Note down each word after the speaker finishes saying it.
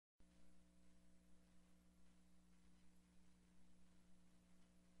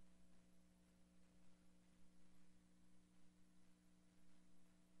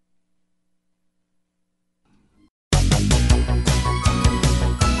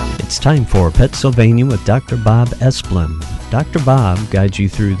It's time for PetSylvania with Dr. Bob Esplin. Dr. Bob guides you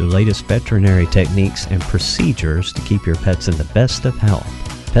through the latest veterinary techniques and procedures to keep your pets in the best of health.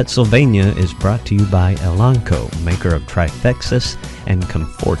 PetSylvania is brought to you by Elanco, maker of Trifexis and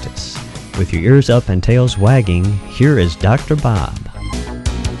Comfortis. With your ears up and tails wagging, here is Dr. Bob.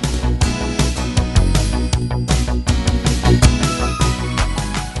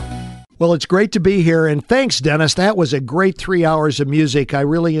 Well, it's great to be here, and thanks, Dennis. That was a great 3 hours of music. I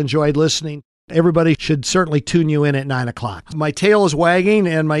really enjoyed listening. Everybody should certainly tune you in at 9 o'clock. My tail is wagging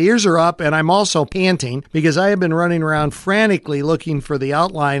and my ears are up, and I'm also panting because I have been running around frantically looking for the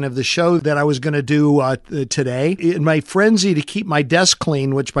outline of the show that I was going to do today. In my frenzy to keep my desk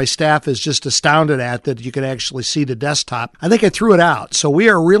clean, which my staff is just astounded at, that you can actually see the desktop, I think I threw it out. So we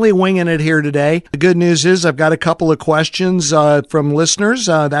are really winging it here today. The good news is I've got a couple of questions from listeners.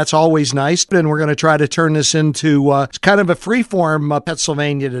 That's always nice. And we're going to try to turn this into kind of a free-form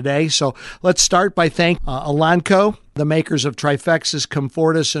PetSylvania today. So let's start by thanking Elanco, the makers of Trifexis,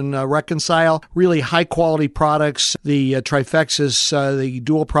 Comfortis, and Reconcile. Really high-quality products. The Trifexis, the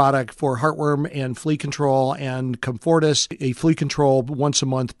dual product for heartworm and flea control, and Comfortis, a flea control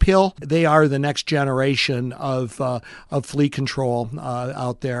once-a-month pill. They are the next generation of flea control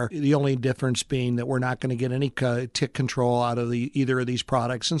out there. The only difference being that we're not going to get any tick control out of either of these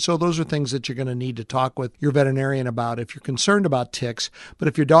products. And so those are things that you're going to need to talk with your veterinarian about if you're concerned about ticks. But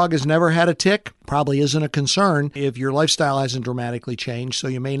if your dog has never had a tick, probably isn't a concern if your lifestyle hasn't dramatically changed, so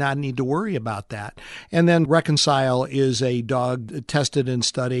you may not need to worry about that. And then Reconcile is a dog tested and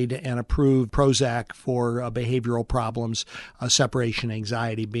studied and approved Prozac for behavioral problems, separation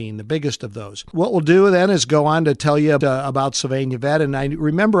anxiety being the biggest of those. What we'll do then is go on to tell you about Sylvania Vet, and I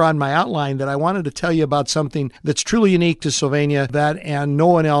remember on my outline that I wanted to tell you about something that's truly unique to Sylvania Vet, and no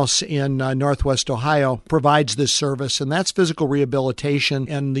one else in Northwest Ohio provides this service, and that's physical rehabilitation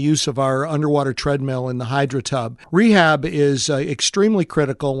and the use of our underwater treadmill in the hydro tub. Rehab is extremely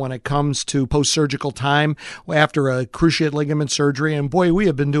critical when it comes to post-surgical time after a cruciate ligament surgery. And boy, we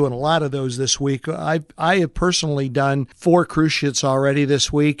have been doing a lot of those this week. I have personally done 4 cruciates already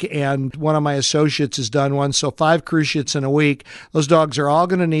this week, and one of my associates has done one. So 5 cruciates in a week. Those dogs are all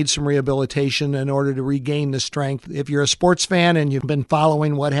going to need some rehabilitation in order to regain the strength. If you're a sports fan and you've been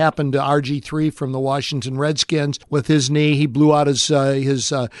following what happened to RG3 from the Washington Redskins with his knee, he blew out his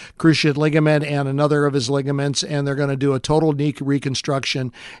cruciate ligament and another of his ligaments, and they're going to do a total knee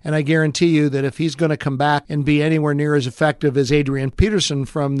reconstruction. And I guarantee you that if he's going to come back and be anywhere near as effective as Adrian Peterson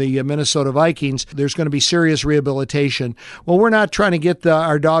from the Minnesota Vikings, there's going to be serious rehabilitation. Well, we're not trying to get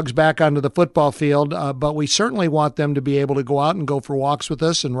our dogs back onto the football field, but we certainly want them to be able to go out and go for walks with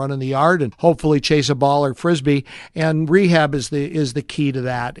us and run in the yard and hopefully chase a ball or frisbee. And rehab is the key to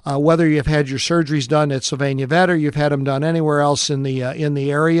that. Whether you've had your surgeries done at Sylvania Vet or you've had them done anywhere else in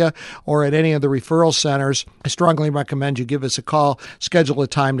the area or at any of the referral centers, I strongly recommend you give us a call, schedule a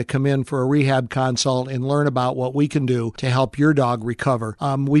time to come in for a rehab consult and learn about what we can do to help your dog recover.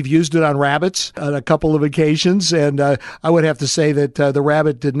 We've used it on rabbits on a couple of occasions, and I would have to say that the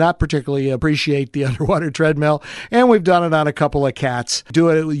rabbit did not particularly appreciate the underwater treadmill, and we've done it on a couple of cats.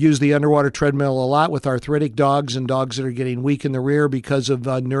 Use the underwater treadmill a lot with arthritic dogs and dogs that are getting weak in the rear because of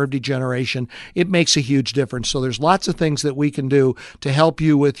nerve degeneration. It makes a huge difference. So there's lots of things that we can do to help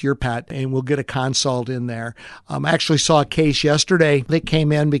you with your pet, and we'll get a consult in there. I actually saw a case yesterday that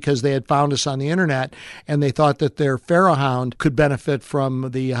came in because they had found us on the internet and they thought that their Pharaoh Hound could benefit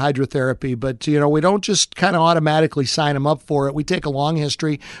from the hydrotherapy. But, we don't just kind of automatically sign them up for it. We take a long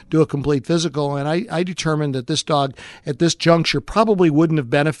history, do a complete physical, and I determined that this dog at this juncture probably wouldn't have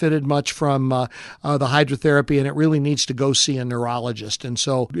benefited much from the hydrotherapy, and it really needs to go see a neurologist. And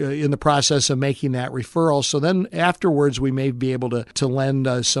so in the process of making that referral, so then afterwards we may be able to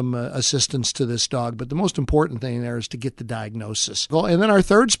lend some assistance to this dog. But the most important thing there is to get the diagnosis. Well, and then our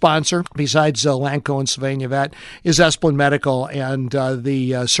third sponsor, besides Elanco and Sylvania Vet, is Esplin Medical, and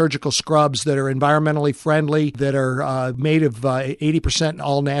the surgical scrubs that are environmentally friendly, that are made of 80%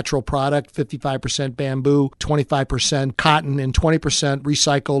 all-natural product, 55% bamboo, 25% cotton, and 20%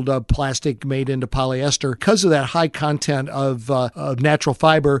 recycled plastic made into polyester. Because of that high content of natural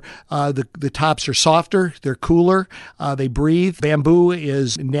fiber, the tops are softer, they're cooler, they breathe. Bamboo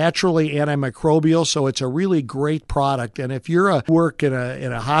is naturally antimicrobial, so it's a really really great product. And if you're work in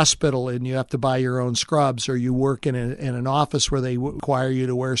a hospital and you have to buy your own scrubs, or you work in an office where they require you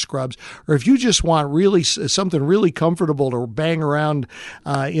to wear scrubs, or if you just want really something really comfortable to bang around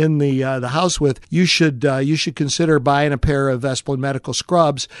in the house with, you should consider buying a pair of Esplin Medical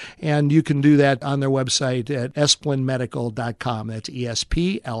scrubs, and you can do that on their website at esplinmedical.com. That's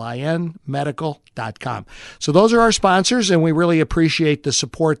ESPLIN medical.com. So those are our sponsors, and we really appreciate the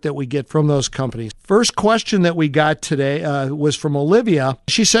support that we get from those companies. First question that we got today was from Olivia.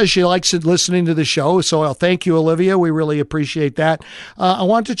 She says she likes listening to the show, so I'll thank you, Olivia. We really appreciate that. I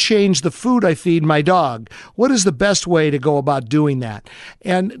want to change the food I feed my dog. What is the best way to go about doing that?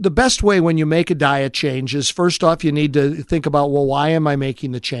 And the best way when you make a diet change is, first off, you need to think about, well, why am I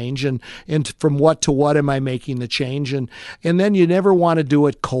making the change, and from what to what am I making the change? And then you never want to do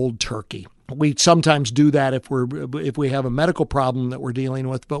it cold turkey. We sometimes do that if we have a medical problem that we're dealing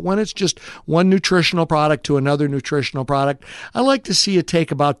with, but when it's just one nutritional product to another nutritional product, I like to see it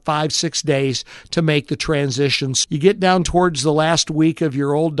take about 5-6 days to make the transitions. You get down towards the last week of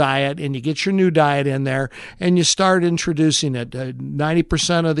your old diet and you get your new diet in there, and you start introducing it.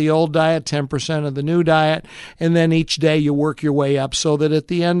 90% of the old diet, 10% of the new diet, and then each day you work your way up so that at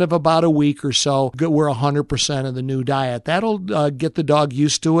the end of about a week or so, we're 100% of the new diet. That'll get the dog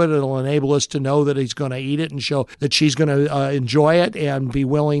used to it. It'll enable us to know that he's going to eat it and show that she's going to enjoy it and be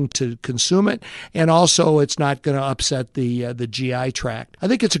willing to consume it. And also, it's not going to upset the GI tract. I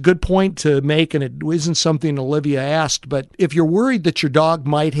think it's a good point to make, and it isn't something Olivia asked, but if you're worried that your dog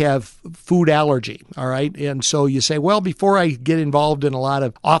might have food allergy, all right, and so you say, well, before I get involved in a lot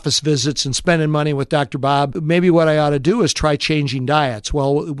of office visits and spending money with Dr. Bob, maybe what I ought to do is try changing diets.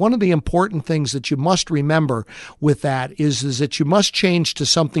 Well, one of the important things that you must remember with that is that you must change to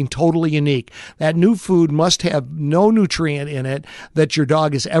something totally unique. That new food must have no nutrient in it that your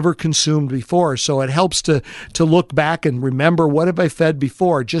dog has ever consumed before. So it helps to look back and remember, what have I fed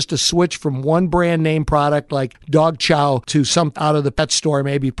before? Just a switch from one brand name product like Dog Chow to some out of the pet store,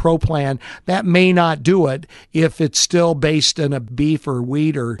 maybe Pro Plan, that may not do it if it's still based in a beef or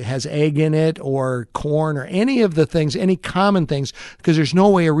wheat or has egg in it or corn or any of the things, any common things, because there's no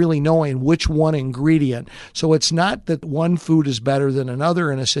way of really knowing which one ingredient. So it's not that one food is better than another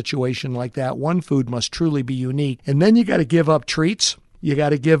in a situation like that. One food must truly be unique. And then you got to give up treats. You got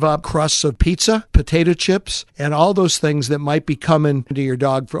to give up crusts of pizza, potato chips, and all those things that might be coming to your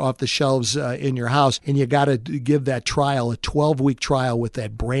dog off the shelves in your house. And you got to give that trial, a 12-week trial with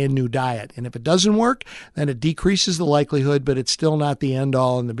that brand new diet. And if it doesn't work, then it decreases the likelihood, but it's still not the end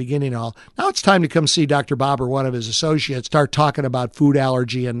all and the beginning all. Now it's time to come see Dr. Bob or one of his associates, start talking about food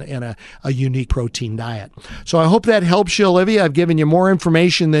allergy and a unique protein diet. So I hope that helps you, Olivia. I've given you more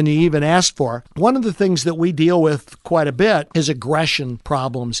information than you even asked for. One of the things that we deal with quite a bit is aggression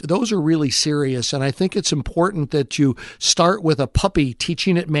problems. Those are really serious, and I think it's important that you start with a puppy,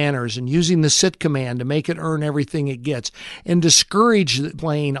 teaching it manners and using the sit command to make it earn everything it gets, and discourage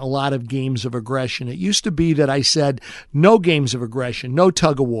playing a lot of games of aggression. It used to be that I said no games of aggression, no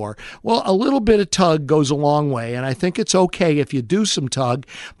tug of war. Well, a little bit of tug goes a long way, and I think it's okay if you do some tug,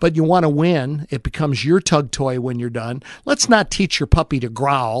 but you want to win. It becomes your tug toy when you're done. Let's not teach your puppy to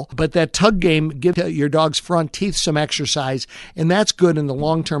growl, but that tug game, give your dog's front teeth some exercise, and that's good in the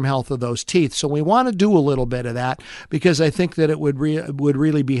long-term health of those teeth. So we want to do a little bit of that because I think that it would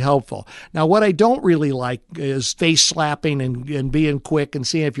really be helpful. Now, what I don't really like is face slapping and being quick and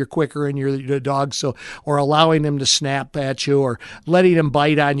seeing if you're quicker in your dog, or allowing them to snap at you or letting them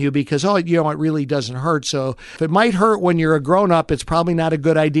bite on you because, it really doesn't hurt. So if it might hurt when you're a grown-up, it's probably not a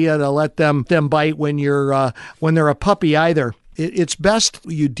good idea to let them bite when they're a puppy either. It's best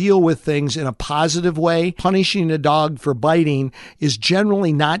you deal with things in a positive way. Punishing a dog for biting is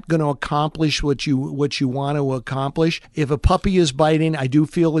generally not going to accomplish what you want to accomplish. If a puppy is biting, I do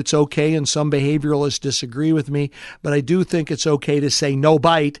feel it's okay, and some behavioralists disagree with me, but I do think it's okay to say no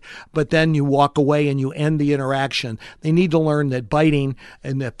bite, but then you walk away and you end the interaction. They need to learn that biting,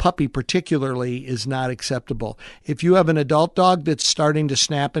 and the puppy particularly, is not acceptable. If you have an adult dog that's starting to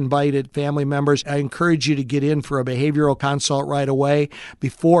snap and bite at family members, I encourage you to get in for a behavioral consult right away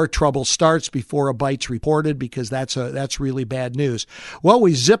before trouble starts, before a bite's reported, because that's really bad news. Well,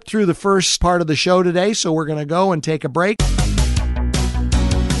 we zipped through the first part of the show today, so we're going to go and take a break.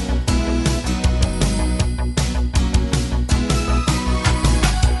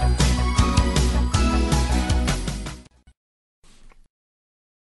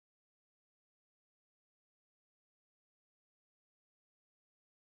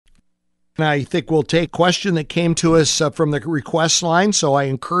 I think we'll take a question that came to us from the request line, so I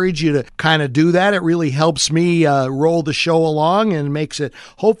encourage you to kind of do that. It really helps me roll the show along and makes it,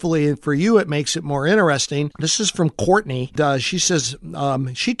 hopefully for you, it makes it more interesting. This is from Courtney. She says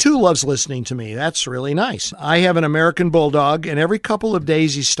she too loves listening to me. That's really nice. I have an American Bulldog, and every couple of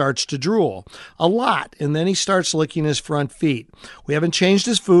days he starts to drool a lot, and then he starts licking his front feet. We haven't changed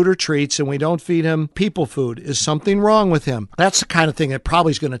his food or treats, and we don't feed him people food. Is something wrong with him? That's the kind of thing that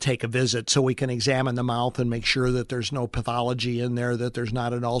probably is going to take a visit, so we can examine the mouth and make sure that there's no pathology in there, that there's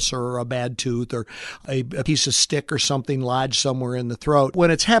not an ulcer or a bad tooth or a piece of stick or something lodged somewhere in the throat.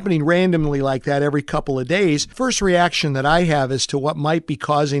 When it's happening randomly like that every couple of days, first reaction that I have as to what might be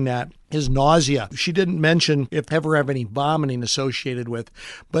causing that is nausea. She didn't mention if ever have any vomiting associated with,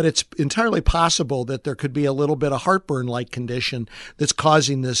 but it's entirely possible that there could be a little bit of heartburn-like condition that's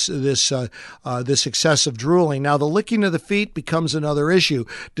causing this excessive drooling. Now, the licking of the feet becomes another issue.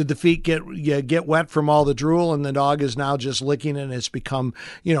 Did the feet get wet from all the drool, and the dog is now just licking it, and it's become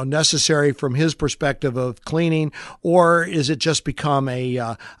necessary from his perspective of cleaning, or is it just become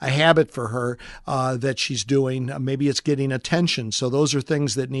a habit for her that she's doing? Maybe it's getting attention. So those are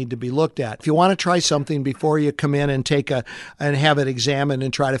things that need to be looked at. If you want to try something before you come in and and have it examined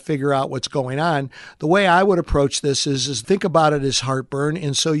and try to figure out what's going on, the way I would approach this is think about it as heartburn.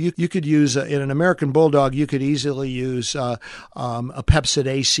 And so you could use, in an American Bulldog, you could easily use a Pepsid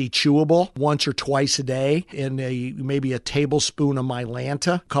AC chewable once or twice a day, and maybe a tablespoon of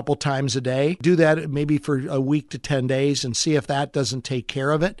Mylanta a couple times a day. Do that maybe for a week to 10 days and see if that doesn't take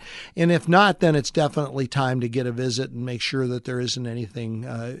care of it. And if not, then it's definitely time to get a visit and make sure that there isn't anything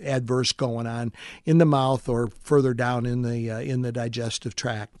adverse going on in the mouth or further down in the digestive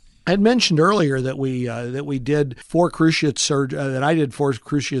tract. I had mentioned earlier that we did 4 cruciate that I did 4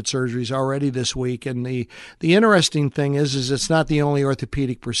 cruciate surgeries already this week, and the interesting thing is it's not the only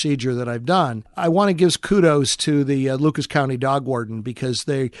orthopedic procedure that I've done. I want to give kudos to the Lucas County Dog Warden, because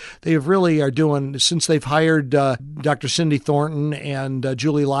they really are doing, since they've hired Dr. Cindy Thornton and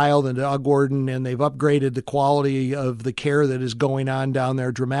Julie Lyle, the dog warden, and they've upgraded the quality of the care that is going on down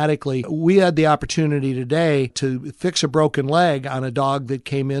there dramatically. We had the opportunity today to fix a broken leg on a dog that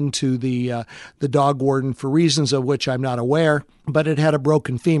came into the dog warden for reasons of which I'm not aware, but it had a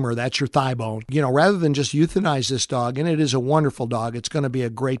broken femur. That's your thigh bone. Rather than just euthanize this dog, and it is a wonderful dog, it's going to be a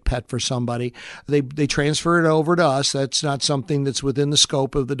great pet for somebody, they transfer it over to us. That's not something that's within the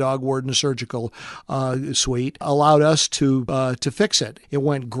scope of the dog warden surgical suite. Allowed us to fix it. It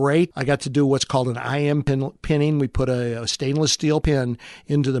went great. I got to do what's called an IM pinning. We put a stainless steel pin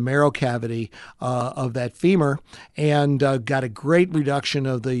into the marrow cavity of that femur, and got a great reduction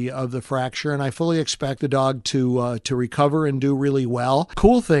of the fracture. And I fully expect the dog to recover and do really well.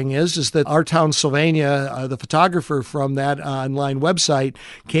 Cool thing is that our town Sylvania, the photographer from that online website,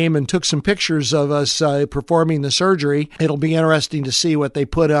 came and took some pictures of us performing the surgery. It'll be interesting to see what they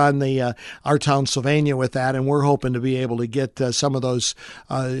put on the our town Sylvania with that, and we're hoping to be able to get some of those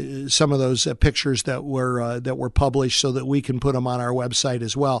pictures that were published so that we can put them on our website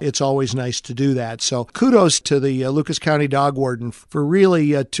as well. It's always nice to do that. So kudos to the Lucas County Dog Warden for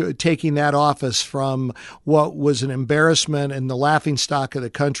really taking that office from what was an embarrassment and the laughingstock of the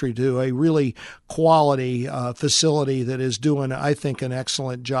country to a really quality facility that is doing, I think, an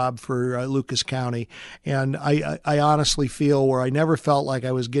excellent job for Lucas County. And I honestly feel, where I never felt like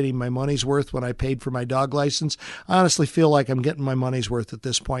I was getting my money's worth when I paid for my dog license, I honestly feel like I'm getting my money's worth at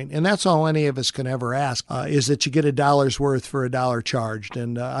this point. And that's all any of us can ever ask, is that you get $1's worth for $1 charged.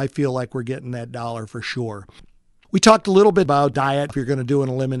 And I feel like we're getting that dollar for sure. We talked a little bit about diet if you're going to do an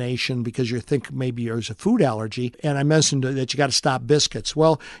elimination because you think maybe there's a food allergy. And I mentioned that you got to stop biscuits.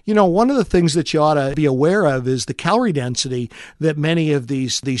 Well, one of the things that you ought to be aware of is the calorie density that many of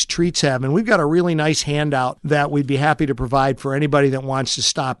these treats have. And we've got a really nice handout that we'd be happy to provide for anybody that wants to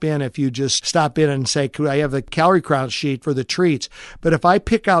stop in. If you just stop in and say, I have a calorie count sheet for the treats. But if I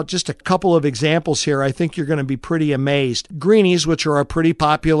pick out just a couple of examples here, I think you're going to be pretty amazed. Greenies, which are a pretty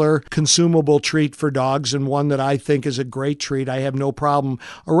popular consumable treat for dogs, and one that I think is a great treat. I have no problem.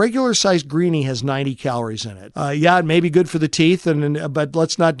 A regular sized greenie has 90 calories in it. It may be good for the teeth, but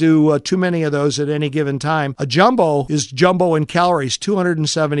let's not do too many of those at any given time. A jumbo is jumbo in calories,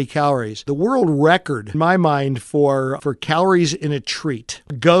 270 calories. The world record, in my mind, for calories in a treat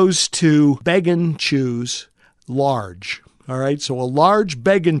goes to Beg and Chew's large. All right, so a large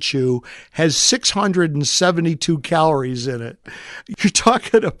Beg and Chew has 672 calories in it. You're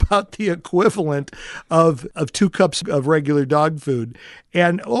talking about the equivalent of 2 cups of regular dog food.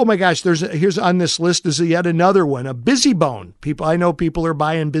 And oh my gosh, here's on this list is yet another one, a Busy Bone. I know people are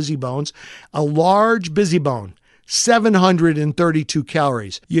buying Busy Bones. A large Busy Bone, 732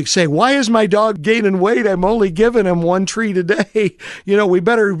 calories. You say, why is my dog gaining weight? I'm only giving him one treat a day. We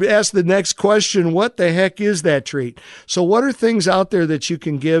better ask the next question, what the heck is that treat? So what are things out there that you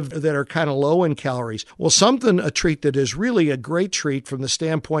can give that are kind of low in calories? Well, a treat that is really a great treat from the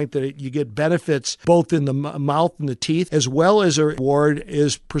standpoint that you get benefits both in the mouth and the teeth, as well as a reward,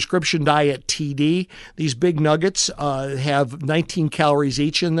 is Prescription Diet TD. These big nuggets have 19 calories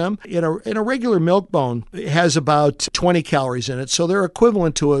each in them. In a regular milk bone, it has about 20 calories in it, so they're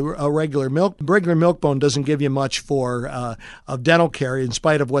equivalent to a regular milk. Regular milk bone doesn't give you much for of dental care, in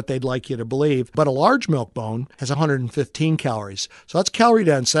spite of what they'd like you to believe. But a large milk bone has 115 calories, so that's calorie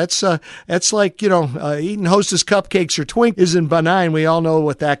dense. That's like eating Hostess cupcakes or Twink isn't benign. We all know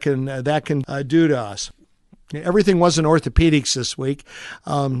what that can do to us. Everything wasn't orthopedics this week,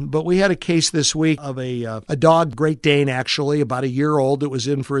 but we had a case this week of a dog, Great Dane actually, about a year old, that was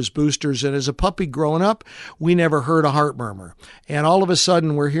in for his boosters. And as a puppy growing up, we never heard a heart murmur. And all of a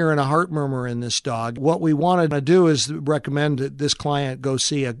sudden, we're hearing a heart murmur in this dog. What we wanted to do is recommend that this client go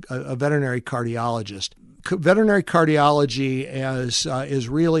see a veterinary cardiologist. Veterinary cardiology is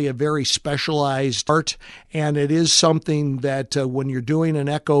really a very specialized art, and it is something that when you're doing an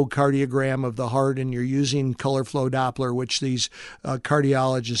echocardiogram of the heart and you're using color flow Doppler, which these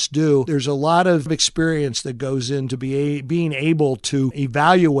cardiologists do, there's a lot of experience that goes into being able to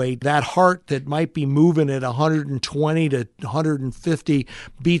evaluate that heart that might be moving at 120 to 150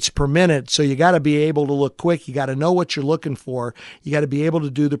 beats per minute. So you got to be able to look quick. You got to know what you're looking for. You got to be able to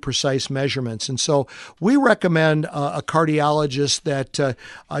do the precise measurements. And so we recommend a cardiologist that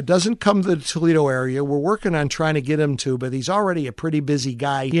doesn't come to the Toledo area. We're working on trying to get him to, but he's already a pretty busy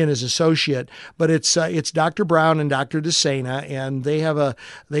guy, he and his associate. But it's Dr. Brown and Dr. DeSena, and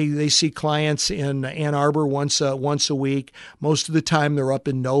they see clients in Ann Arbor once a week. Most of the time they're up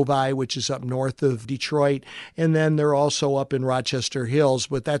in Novi, which is up north of Detroit, and then they're also up in Rochester Hills,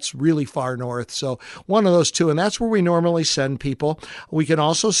 but that's really far north. So one of those two, and that's where we normally send people. We can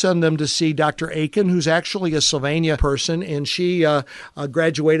also send them to see Dr. Aiken, who's actually a Sylvania person, and she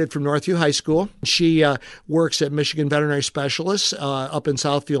graduated from Northview High School. She works at Michigan Veterinary Specialists up in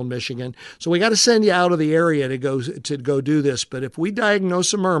Southfield, Michigan. So we got to send you out of the area to go do this. But if we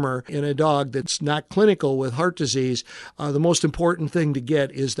diagnose a murmur in a dog that's not clinical with heart disease, the most important thing to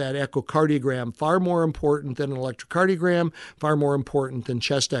get is that echocardiogram. Far more important than an electrocardiogram, far more important than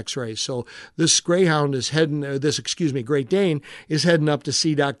chest X-rays. So this greyhound is Great Dane is heading up to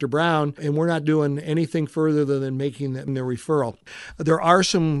see Dr. Brown, and we're not doing anything further than making the referral. There are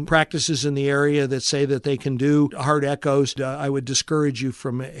some practices in the area that say that they can do heart echoes. I would discourage you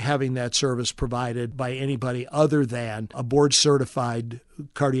from having that service provided by anybody other than a board-certified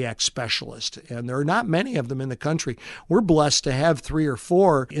cardiac specialist, and there are not many of them in the country. We're blessed to have 3 or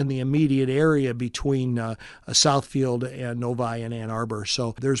 4 in the immediate area between Southfield and Novi and Ann Arbor.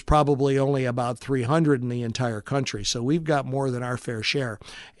 So there's probably only about 300 in the entire country. So we've got more than our fair share,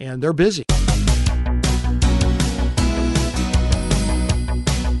 and they're busy.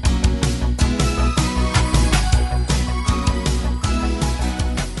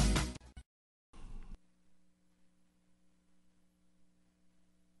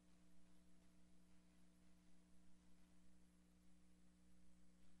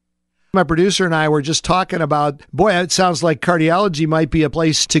 My producer and I were just talking about, boy, it sounds like cardiology might be a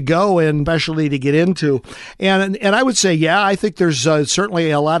place to go and specialty to get into. And I would say, yeah, I think there's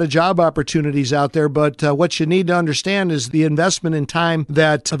certainly a lot of job opportunities out there. But what you need to understand is the investment in time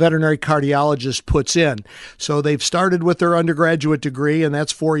that a veterinary cardiologist puts in. So they've started with their undergraduate degree, and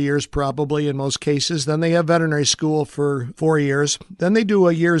that's 4 years probably in most cases. Then they have veterinary school for 4 years. Then they do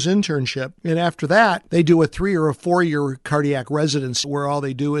a year's internship. And after that, they do a 3 or a 4 year cardiac residency where all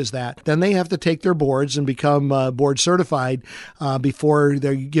they do is that. Then they have to take their boards and become board certified before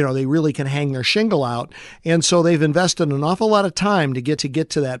they really can hang their shingle out. And so they've invested an awful lot of time to get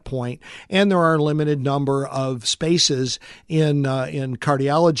to that point. And there are a limited number of spaces in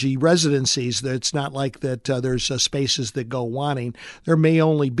cardiology residencies. It's not like that there's spaces that go wanting. There may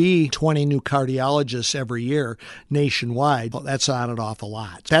only be 20 new cardiologists every year nationwide. Well, that's not an awful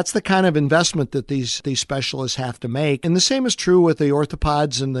lot. That's the kind of investment that these specialists have to make. And the same is true with the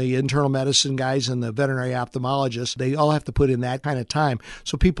orthopods and the internal medicine guys and the veterinary ophthalmologists. They all have to put in that kind of time.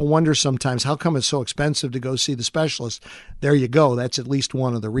 So people wonder sometimes, how come it's so expensive to go see the specialist? There you go. That's at least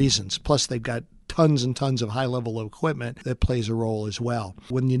one of the reasons. Plus, they've got tons and tons of high-level equipment that plays a role as well.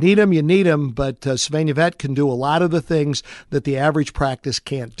 When you need them, but Sylvania Vet can do a lot of the things that the average practice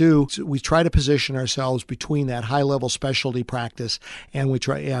can't do. So we try to position ourselves between that high-level specialty practice and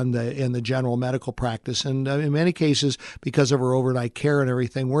the general medical practice. And in many cases, because of our overnight care and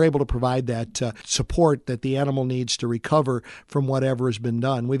everything, we're able to provide that support that the animal needs to recover from whatever has been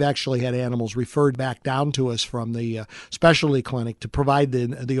done. We've actually had animals referred back down to us from the specialty clinic to provide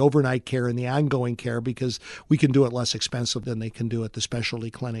the overnight care and the ongoing care because we can do it less expensive than they can do at the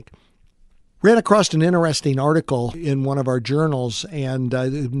specialty clinic. Ran across an interesting article in one of our journals, and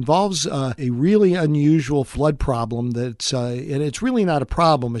it involves a really unusual blood problem and it's really not a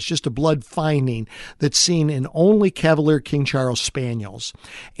problem, it's just a blood finding that's seen in only Cavalier King Charles Spaniels.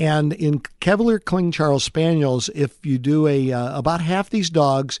 And in Cavalier King Charles Spaniels, if you do about half these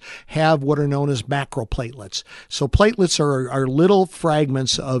dogs have what are known as macroplatelets. So platelets are little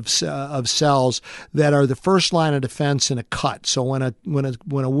fragments of cells that are the first line of defense in a cut. So when a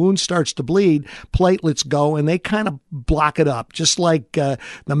wound starts to bleed, platelets go and they kind of block it up, just like the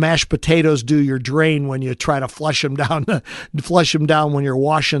mashed potatoes do your drain when you try to flush them down when you're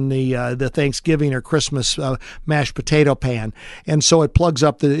washing the Thanksgiving or Christmas mashed potato pan. And so it plugs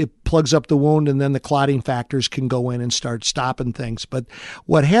up the wound, and then the clotting factors can go in and start stopping things. But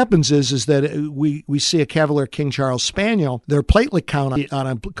what happens is that we see a Cavalier King Charles Spaniel, their platelet count on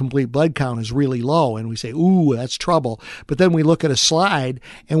a complete blood count is really low, and we say, ooh, that's trouble. But then we look at a slide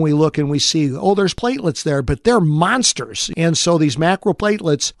and we look and we see, oh, there's platelets there, but they're monsters. And so these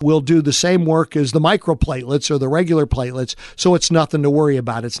macroplatelets will do the same work as the microplatelets or the regular platelets, so it's nothing to worry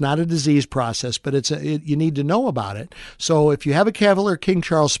about. It's not a disease process, but you need to know about it. So if you have a Cavalier King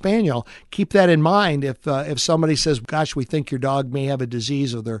Charles Spaniel, keep that in mind if somebody says, gosh, we think your dog may have a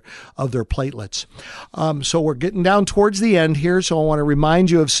disease of their platelets. So we're getting down towards the end here, so I want to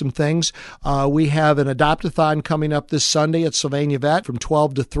remind you of some things. We have an adopt-a-thon coming up this Sunday at Sylvania Vet from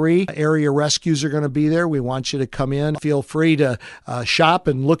 12 to 3. Area rescues are going to be there. We want you to come in. Feel free to shop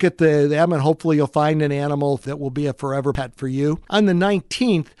and look at them, and hopefully you'll find an animal that will be a forever pet for you. On the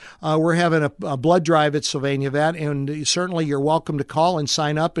 19th, we're having a blood drive at Sylvania Vet, and certainly you're welcome to call and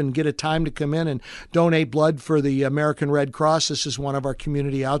sign up and get a time to come in and donate blood for the American Red Cross. This is one of our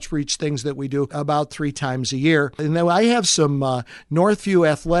community outreach things that we do about 3 times a year. And then I have some Northview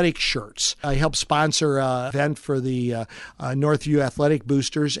Athletic shirts. I help sponsor an event for the Northview Athletic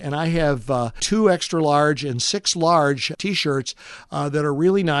Boosters, and I have 2 extra large and 6 large t-shirts that are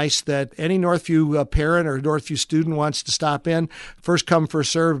really nice that any Northview parent or Northview student wants to stop in. First come,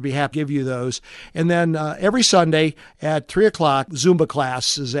 first serve. I'd be happy to give you those. And then every Sunday at 3 o'clock, Zumba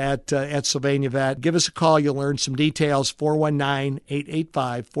class is at Sylvania Vet. Give us a call. You'll learn some details,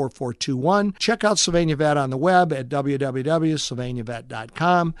 419-885-4421. Check out Sylvania Vet on the web at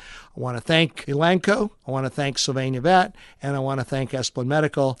www.sylvaniavet.com. I want to thank Elanco. I want to thank Sylvania Vet, and I want to thank Esplin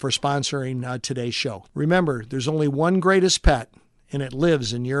Medical for sponsoring today's show. Remember, there's only one greatest pet, and it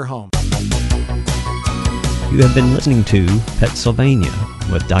lives in your home. You have been listening to PetSylvania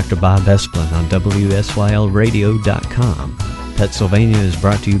with Dr. Bob Esplin on WSYLradio.com. PetSylvania is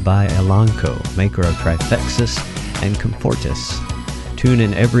brought to you by Elanco, maker of Trifexis and Comfortis. Tune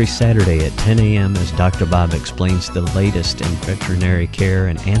in every Saturday at 10 a.m. as Dr. Bob explains the latest in veterinary care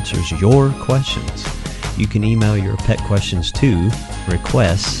and answers your questions. You can email your pet questions to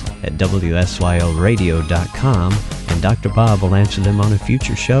requests@WSYLradio.com, and Dr. Bob will answer them on a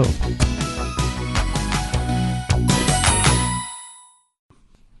future show.